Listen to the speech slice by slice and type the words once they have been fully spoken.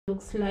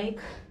Looks like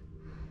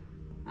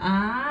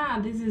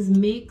this is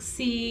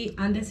mixy,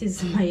 and this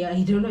is my,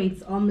 I don't know,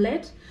 it's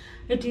omelette.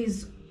 It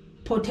is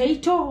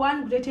potato,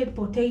 1 grated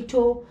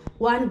potato,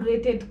 1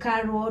 grated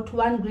carrot,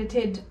 1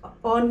 grated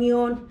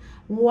onion,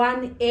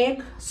 1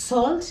 egg,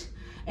 salt,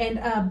 and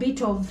a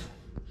bit of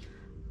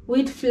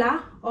wheat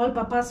flour,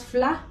 all-purpose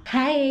flour.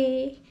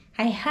 Hi,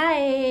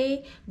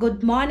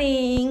 good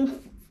morning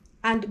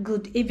and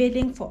good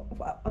evening for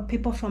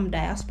people from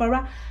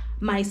diaspora,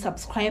 my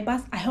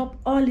subscribers. I hope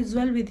all is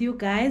well with you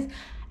guys.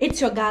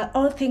 It's your girl,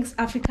 all things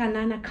Africa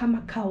Nana,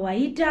 kama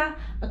kawaida,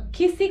 a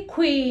kissy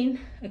queen,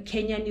 a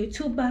Kenyan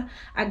YouTuber,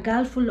 a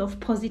girl full of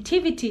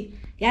positivity.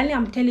 Yani,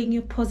 I'm telling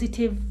you,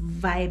 positive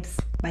vibes,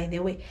 by the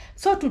way.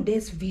 So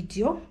today's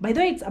video, by the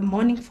way, it's a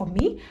morning for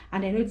me,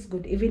 and I know it's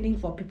good evening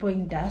for people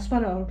in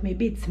diaspora, or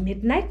maybe it's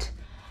midnight.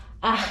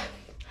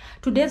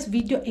 Today's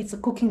video is a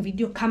cooking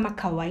video kama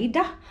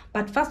kawaida.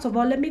 But first of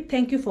all, let me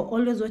thank you for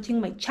always watching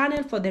my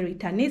channel, for the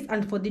returnees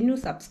and for the new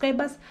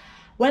subscribers.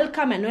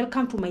 Welcome and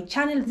welcome to my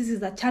channel. This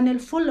is a channel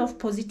full of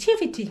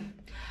positivity.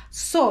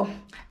 So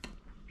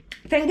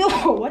thank you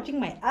for watching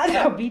my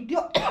other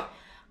video,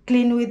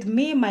 clean with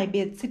me, my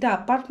bedsitter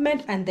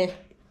apartment, and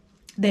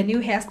the new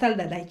hairstyle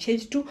that I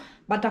changed to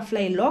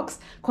butterfly locks,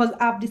 because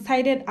I've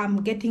decided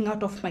I'm getting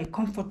out of my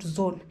comfort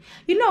zone.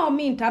 You know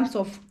me, in terms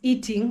of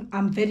eating,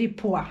 I'm very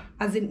poor,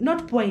 as in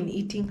not poor in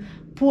eating,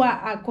 poor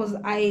because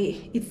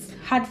it's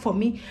hard for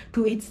me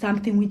to eat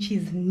something which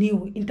is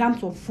new in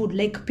terms of food,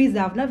 like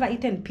pizza. I've never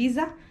eaten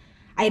pizza.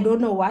 I don't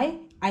know why.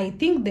 I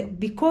think that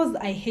because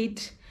I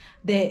hate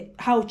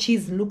how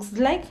cheese looks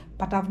like,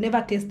 but I've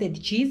never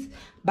tasted cheese.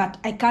 But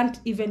I can't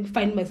even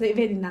find myself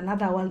even in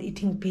another world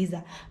eating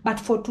pizza. But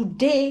for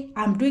today,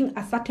 I'm doing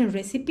a certain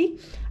recipe.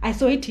 I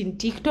saw it in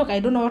TikTok. I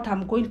don't know what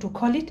I'm going to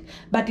call it,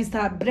 but it's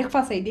a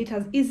breakfast idea. It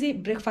has easy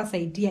breakfast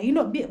idea. You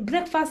know,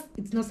 breakfast,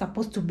 it's not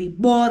supposed to be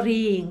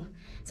boring.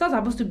 It's not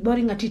supposed to be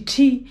boring at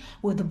tea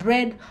with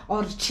bread,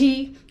 or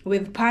tea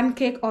with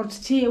pancake, or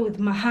tea with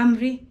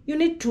mahamri. You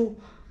need to,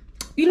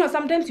 you know,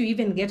 sometimes you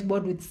even get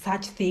bored with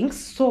such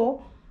things.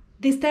 So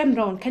this time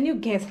round, can you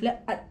guess?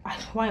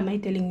 Why am I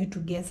telling you to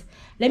guess?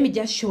 Let me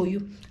just show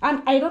you.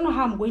 And I don't know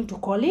how I'm going to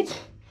call it,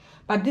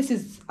 but this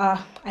is,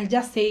 I'll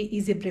just say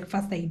easy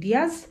breakfast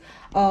ideas.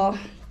 Of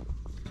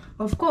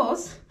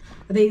course,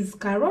 there is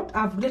carrot.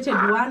 I've grated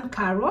 1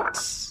 carrot,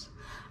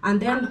 and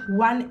then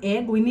 1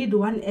 egg. We need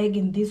 1 egg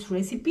in this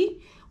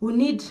recipe. We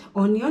need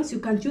onions. You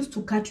can choose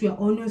to cut your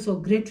onions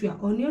or grate your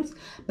onions,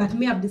 but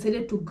me, I've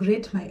decided to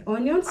grate my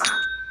onions.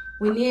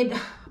 We need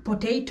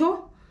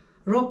potato,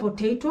 raw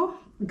potato,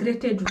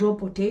 grated raw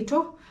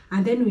potato,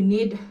 and then we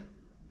need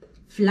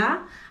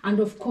flour, and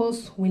of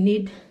course we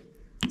need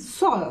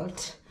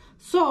salt.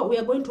 So we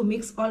are going to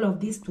mix all of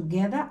this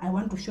together. I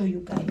want to show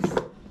you guys,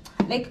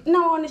 like,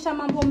 naonesha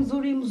mambo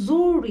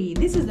mzuri.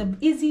 This is an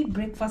easy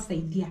breakfast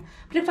idea.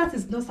 Breakfast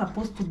is not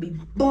supposed to be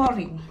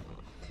boring.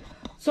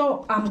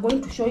 So I'm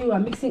going to show you,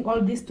 I'm mixing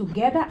all this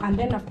together, and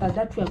then after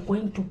that we are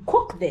going to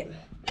cook them.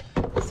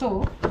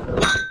 So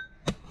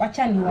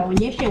wacha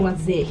niwaonyeshe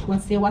wase.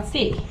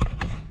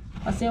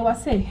 I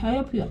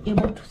hope you are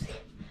able to see.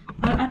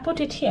 I put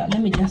it here.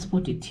 Let me just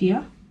put it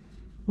here,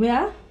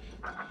 where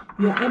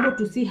you are able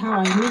to see how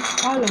I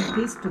mix all of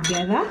this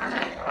together.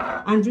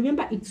 And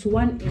remember, it's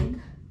 1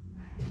 egg.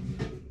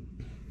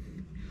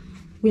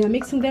 We are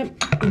mixing them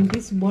in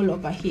this bowl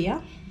over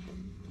here.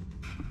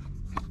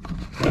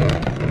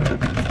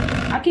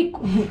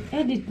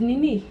 Edit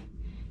nini,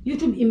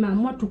 YouTube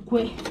imeamua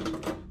tukue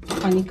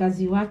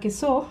wafanyikazi wake.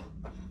 So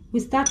we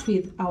start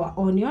with our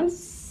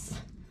onions.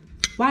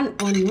 1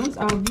 onion.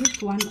 I've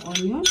used 1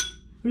 onion.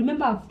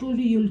 Remember, I've told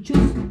you you'll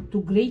choose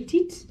to grate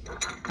it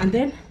and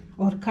then,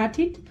 or cut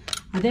it.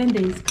 And then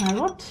there is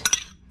carrot.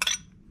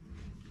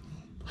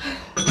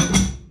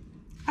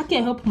 Okay,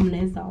 I hope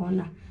mnaweza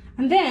ona.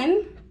 And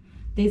then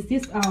there's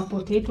this our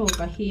potato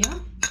over here.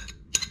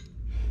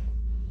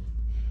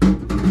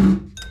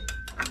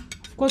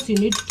 Of course, you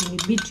need to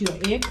beat your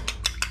egg.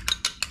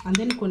 And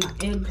then kuna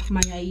egg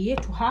mayai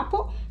yetu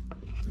hapo.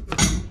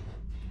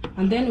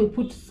 And then we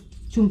put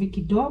chumvi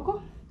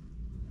kidogo,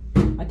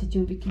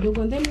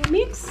 and then we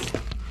mix.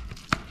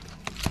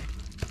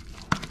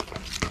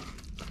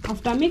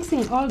 After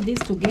mixing all this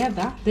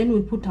together, then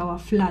we put our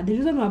flour. The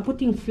reason we are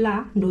putting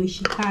flour ndo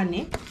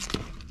ishikane.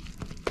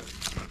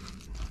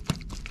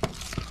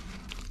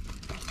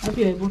 Hope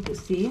you're able to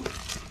see.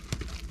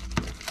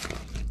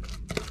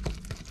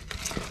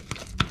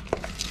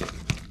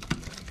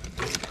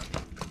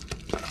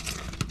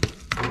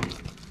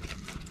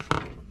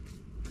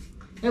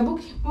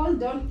 Hold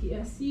down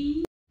here,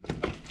 see?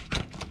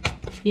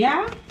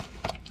 Yeah,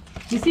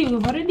 you see,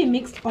 we've already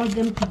mixed all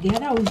them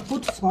together. We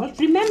put salt.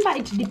 Remember,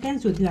 it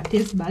depends with your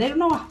taste bud. I don't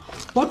know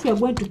what we are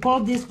going to call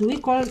this. Do we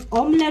call it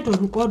omelette, or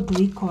what do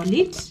we call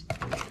it?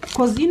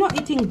 Because, you know,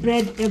 eating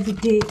bread every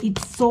day,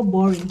 it's so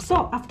boring.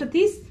 So after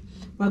this,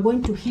 we're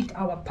going to heat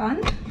our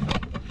pan.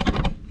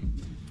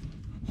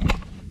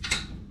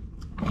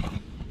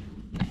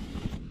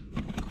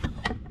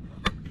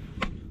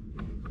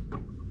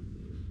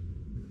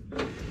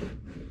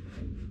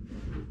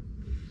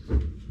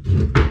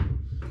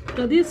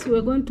 After this,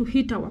 we're going to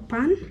heat our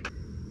pan.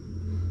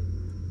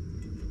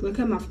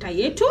 Tuweke mafuta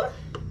yetu.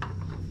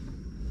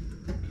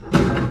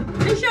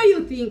 I show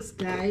you things,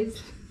 guys.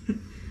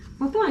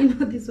 Although I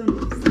know this one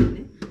is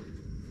silly.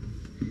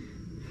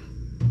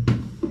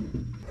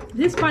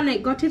 This pan, I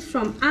got it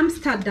from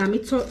Amsterdam.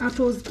 It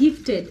was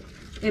gifted.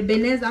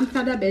 Ebenezer,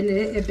 Amsterdam,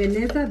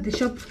 Ebenezer. The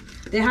shop,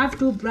 they have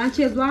 2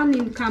 branches. One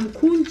in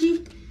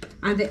Kamkunji,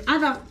 and the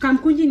other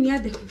Kamkunji near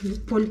the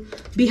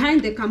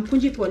behind the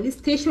Kamkunji police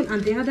station,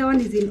 and the other one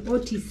is in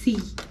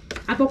OTC.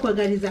 Hapo kwa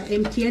gari za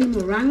MTN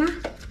Muranga,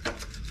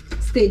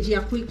 stage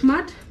ya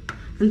Quickmart.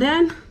 And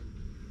then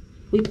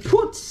we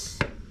put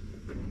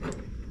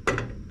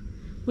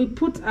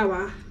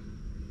our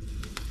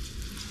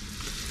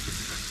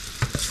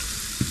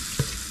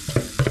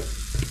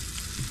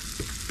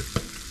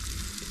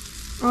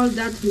all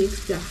that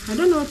mixture. I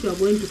don't know what you are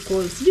going to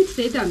call it. Sijui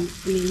tutaita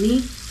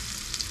nini.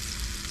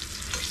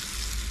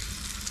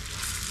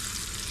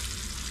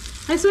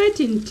 I saw it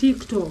in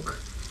TikTok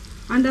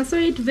and I saw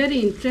it very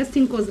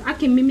interesting because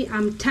mimi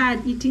I'm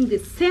tired eating the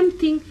same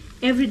thing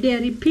every day.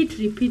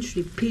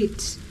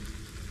 Repeat.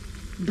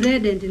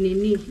 Bread and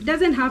nini. It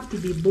doesn't have to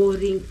be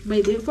boring.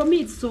 By the way, for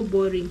me it's so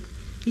boring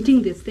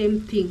eating the same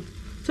thing.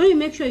 So you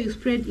make sure you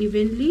spread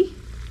evenly.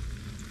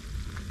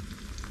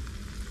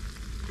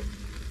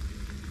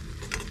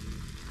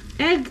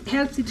 Egg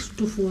helps it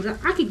to fura.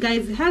 Okay,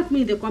 guys, help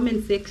me in the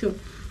comment section.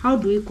 How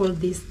do we call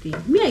this thing?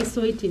 Me, I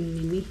saw it in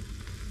Nini.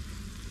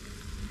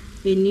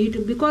 In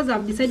YouTube because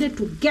I've decided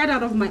to get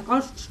out of my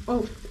Love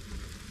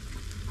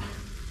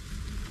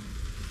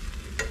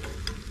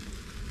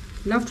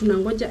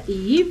tunangoja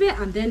iive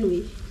and then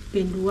we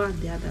pendua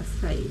the other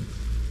side.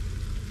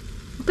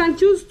 You can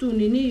choose to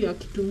nini your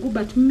kitungu,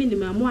 but mimi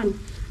nimeamua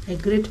I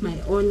grate my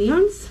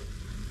onions.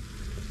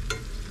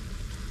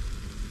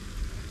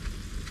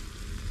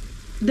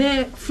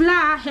 The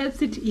flour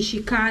helps it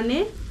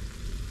ishikane.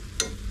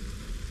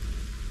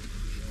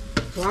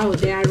 Wow,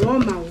 the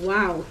aroma,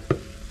 wow.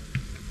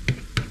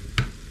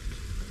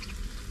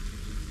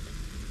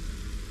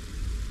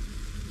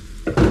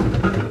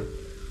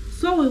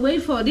 So we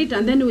wait for it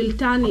and then we'll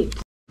turn it.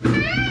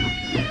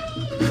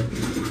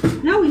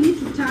 Now we need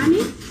to turn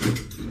it.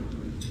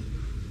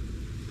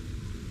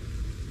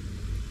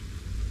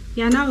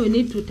 Yeah, now we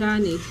need to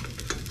turn it.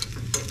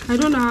 I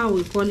don't know how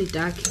we call it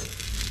aki.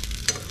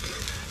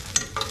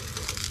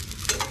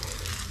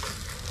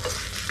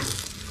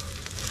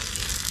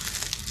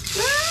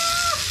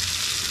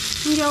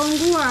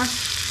 Ngeungua.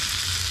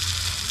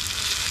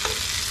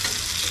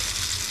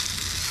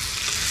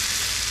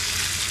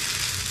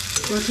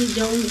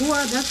 Wakijaungua,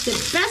 that's the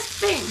best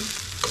thing.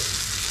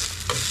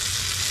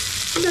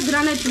 Ile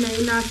granite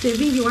ina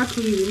saving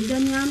watu hivi,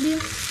 mjaniambia.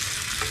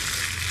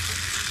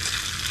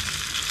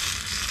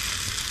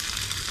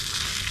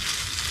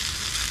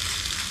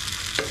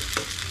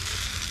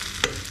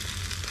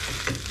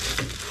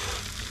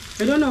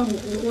 I don't know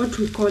what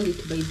we call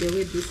it by the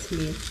way this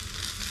meal.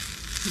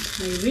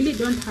 I really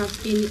don't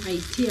have any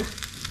idea.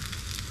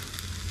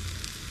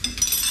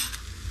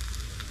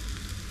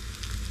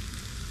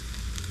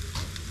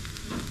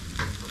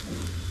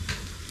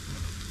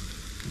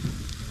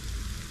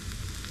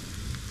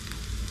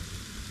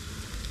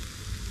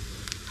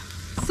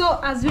 So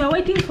as we are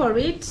waiting for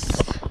it,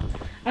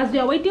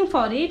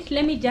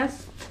 let me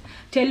just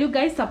tell you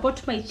guys,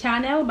 support my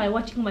channel by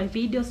watching my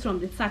videos from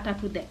the start up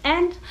to the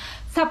end.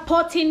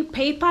 Supporting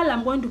PayPal,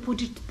 I'm going to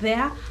put it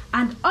there,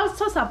 and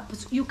also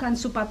you can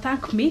super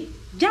thank me.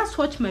 Just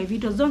watch my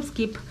videos, don't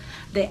skip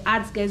the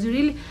ads, guys.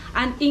 Really,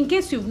 and in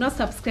case you've not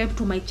subscribed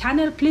to my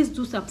channel, please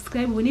do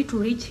subscribe. We need to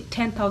reach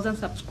 10,000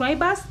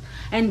 subscribers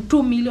and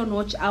 2 million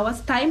watch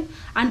hours time.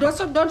 And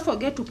also don't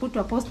forget to put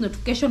your post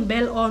notification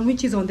bell on,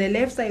 which is on the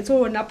left side,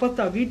 so when I post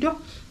a video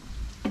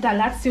it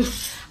alerts you.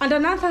 And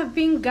another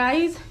thing,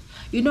 guys,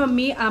 you know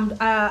me,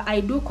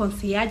 I do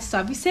concierge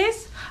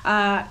services.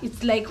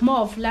 It's like more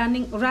of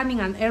running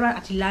an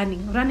errand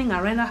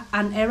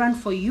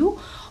for you,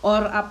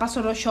 or a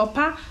personal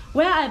shopper,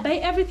 where I buy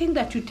everything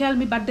that you tell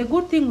me. But the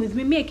good thing with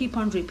me, I keep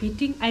on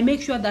repeating. I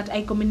make sure that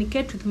I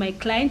communicate with my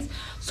clients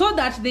so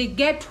that they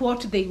get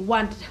what they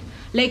want.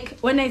 Like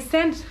when I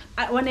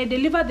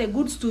deliver the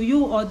goods to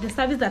you, or the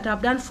service that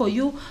I've done for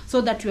you,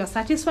 so that you are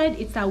satisfied,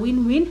 it's a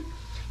win-win.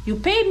 You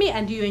pay me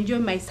and you enjoy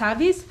my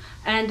service.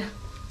 And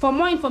for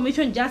more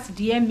information, just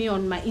DM me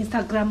on my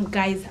Instagram,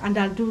 guys, and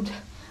I'll do it,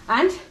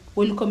 and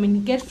we'll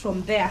communicate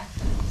from there.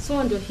 So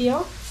under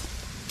here,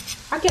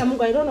 okay,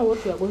 I don't know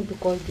what we are going to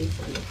call this.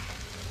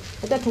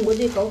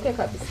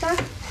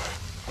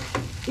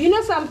 You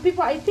know, some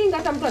people, I think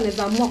that I'm going to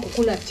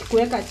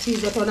kuweka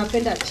cheese, but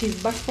wanapenda cheese,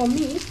 but for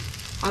me,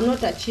 I'm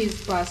not a cheese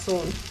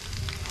person.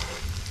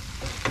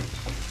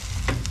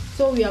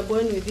 So we are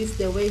going with this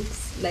the way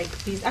it's like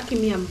this.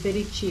 Actually, I'm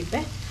very cheap,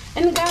 eh?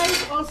 And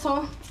guys,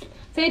 also,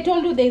 so I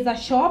told you there's a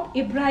shop,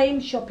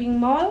 Ibrahim Shopping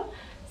Mall,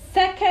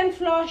 2nd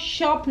floor,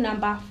 shop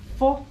number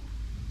 4,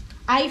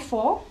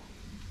 I4.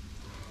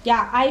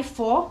 Yeah,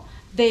 I4.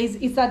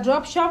 It's a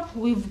drop shop.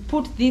 We've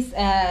put this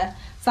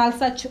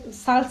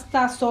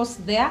salsa sauce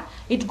there.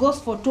 It goes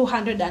for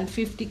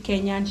 250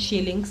 Kenyan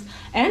shillings,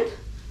 and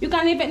you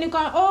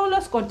can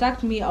always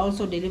contact me. I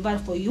also deliver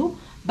for you,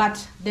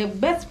 but the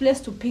best place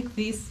to pick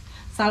this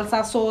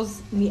salsa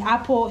sauce in the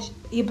Apple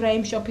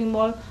Ibrahim shopping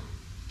mall,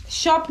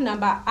 shop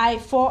number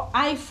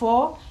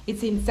I4.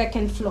 It's in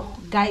 2nd floor.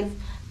 Guys,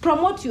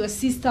 promote your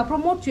sister,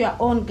 promote your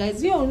own.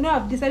 Guys, you know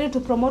I've decided to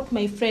promote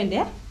my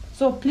friend,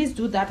 so please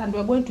do that. And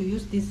we're going to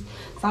use this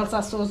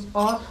salsa sauce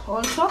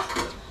also.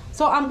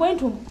 So I'm going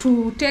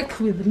to take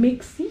with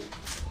Mixi.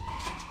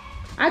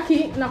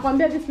 Aki,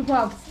 nakwambia, these people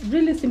have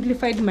really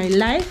simplified my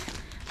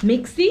life.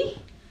 Mixi,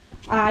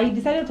 I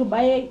decided to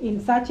buy it in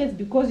sachets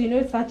because you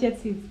know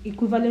sachets is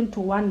equivalent to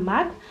 1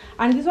 mug,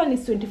 and this one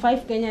is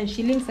 25 Kenyan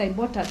shillings. I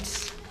bought at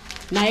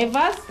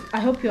Naivas. I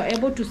hope you're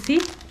able to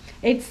see.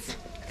 It's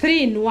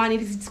 3 in 1.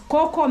 It's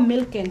cocoa,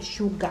 milk, and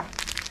sugar.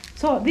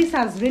 So this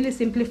has really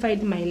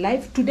simplified my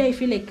life. Today I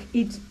feel like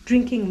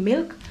drinking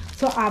milk,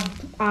 so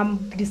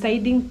I'm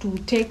deciding to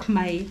take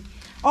my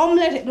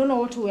omelette. I don't know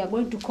what we are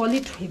going to call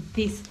it with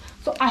this.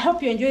 So I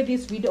hope you enjoy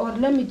this video, or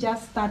let me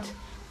just start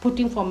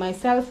putting for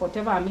myself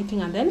whatever I'm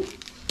eating, and then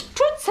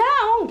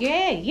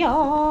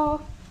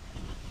yo.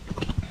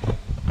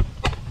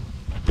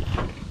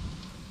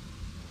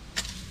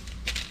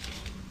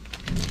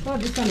 Oh,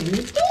 this one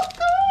is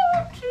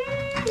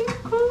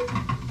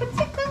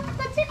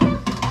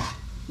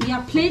we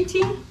are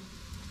plating.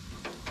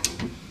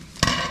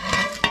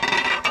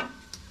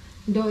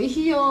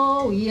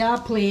 We are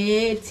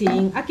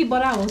plating.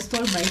 Akibora was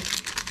told by a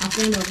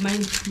friend of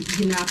mine,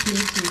 dinner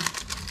plating.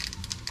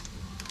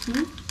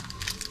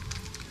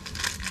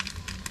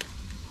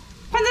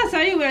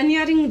 Sorry, we are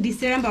nearing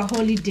December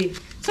holiday,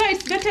 so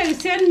it's better you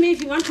send me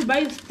if you want to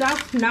buy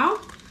stuff now,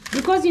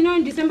 because you know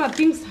in December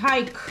things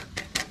hike.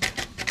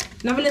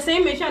 Na vile sasa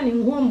maisha ni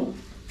ngumu,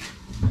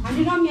 and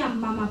you know me, I'm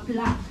mama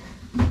plug.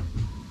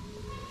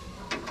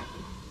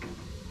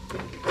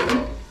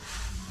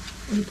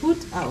 We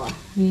put our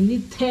mini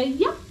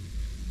here.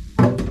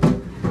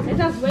 Let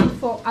us wait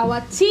for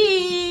our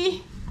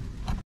tea.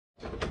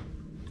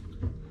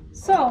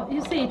 So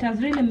you see, it has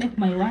really made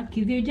my work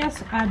easy. You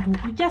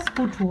just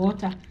put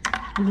water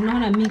and you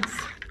wanna mix.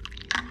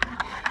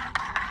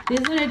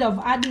 There's no need of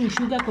adding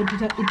sugar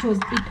because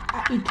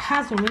it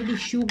has already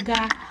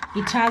sugar,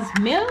 it has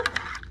milk,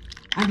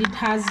 and it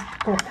has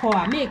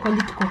cocoa. May I call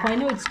it cocoa? I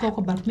know it's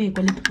cocoa, but may I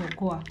call it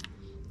cocoa?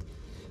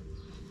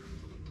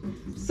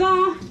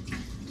 So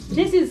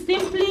this is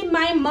simply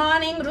my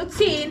morning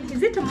routine.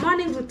 Is it a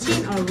morning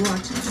routine or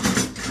what?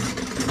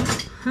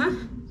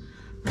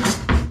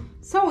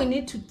 So we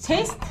need to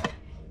taste.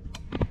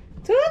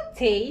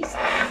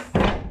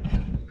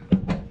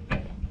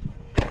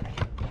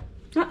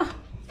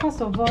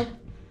 First of all,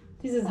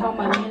 this is how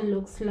my meal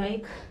looks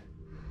like.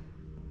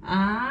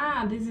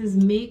 This is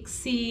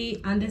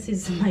Mixi, and this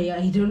is my,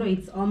 I don't know,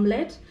 it's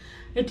omelette.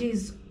 It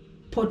is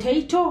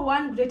potato,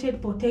 1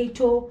 grated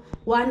potato,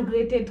 1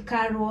 grated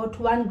carrot,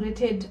 1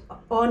 grated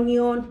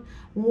onion,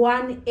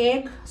 1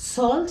 egg,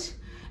 salt,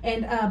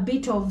 and a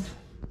bit of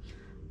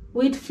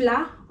wheat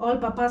flour,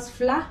 all-purpose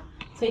flour.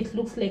 So it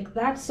looks like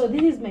that. So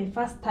this is my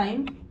first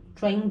time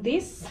trying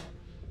this.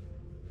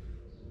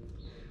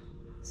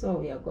 So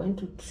we are going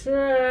to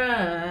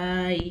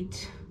try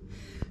it.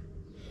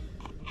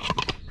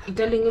 You're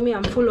telling me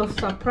I'm full of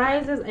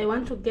surprises. I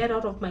want to get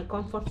out of my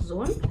comfort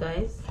zone,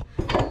 guys.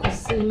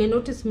 You may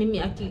notice Mimi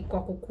aki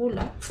kwa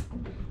kukula,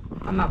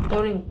 I'm a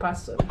boring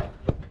person.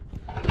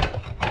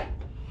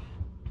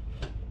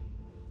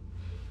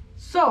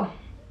 So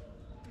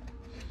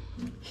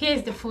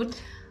here's the food.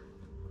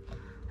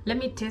 Let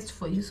me taste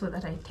for you so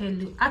that I tell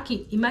you.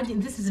 Aki,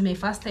 imagine this is my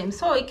first time.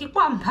 So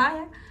ikikuwa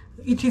mbaya,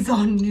 it is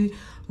only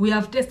we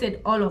have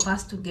tasted all of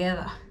us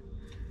together.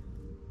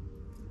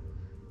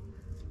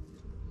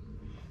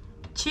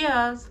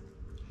 Cheers.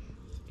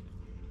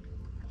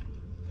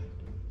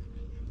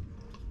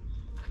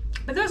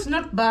 But that's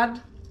not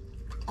bad.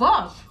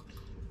 Gosh.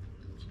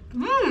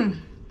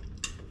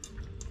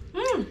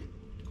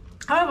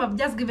 However, I've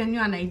just given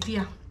you an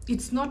idea.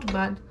 It's not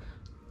bad.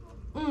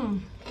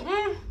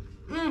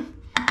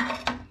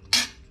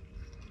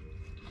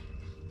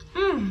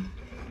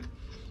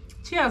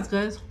 Cheers,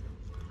 guys.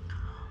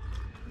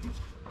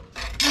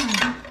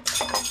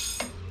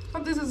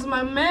 Oh, this is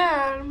my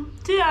man.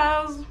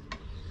 Cheers.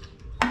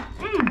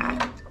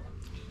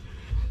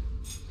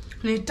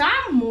 Ni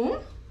tamu.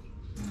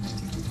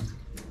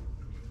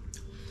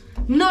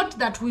 Not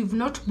that we've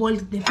not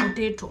boiled the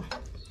potato.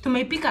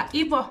 Tumeipika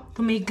hivyo,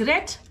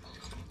 tumegrate.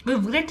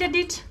 We've grated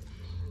it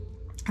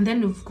and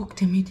then we've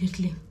cooked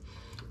immediately.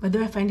 But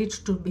then I find it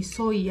to be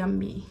so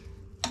yummy.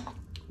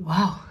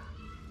 Wow.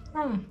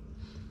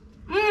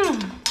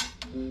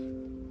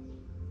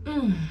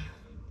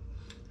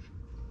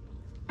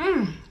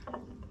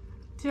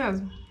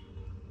 Cheers.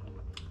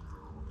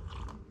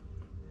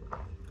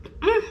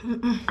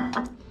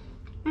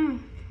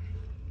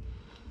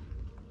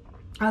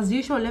 As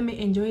usual, let me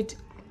enjoy it,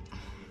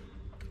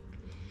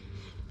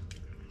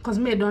 because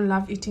me, I don't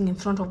love eating in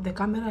front of the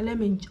camera. Let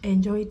me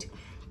enjoy it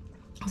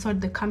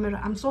outside the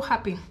camera. I'm so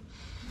happy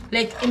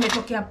like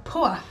imetokea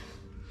poa.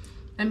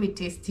 Let me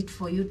taste it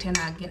for you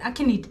tena again. I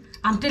can eat.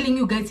 I'm telling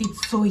you guys,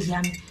 it's so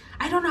yummy.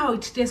 I don't know how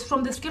it tastes.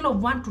 From the scale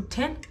of 1 to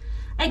 10,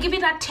 I give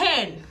it a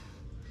 10.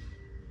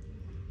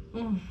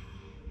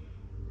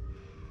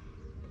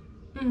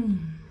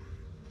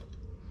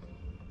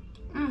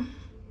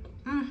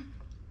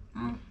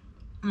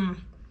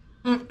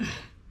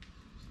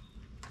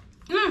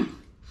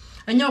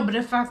 And your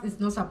breakfast is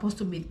not supposed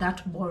to be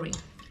that boring.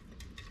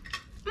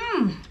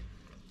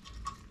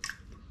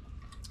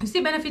 You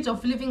see benefits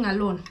of living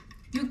alone.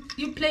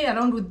 You play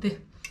around with the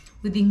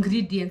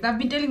ingredients. I've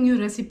been telling you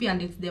recipe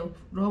and it's the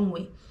wrong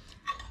way.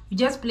 You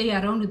just play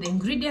around with the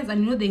ingredients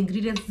and you know the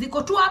ingredients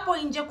ziko tu hapo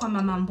nje kwa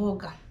mama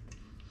mboga.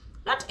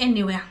 Not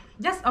anywhere,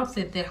 just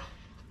outside there.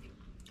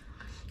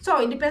 So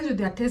it depends with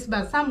their taste,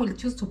 but some will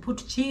choose to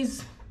put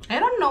cheese. I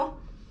don't know.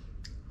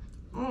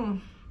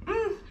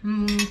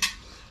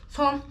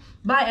 So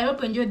bye. I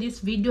hope you enjoyed this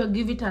video.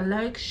 Give it a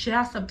like,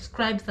 share,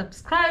 subscribe.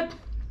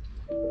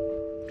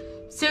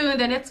 See you in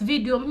the next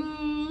video.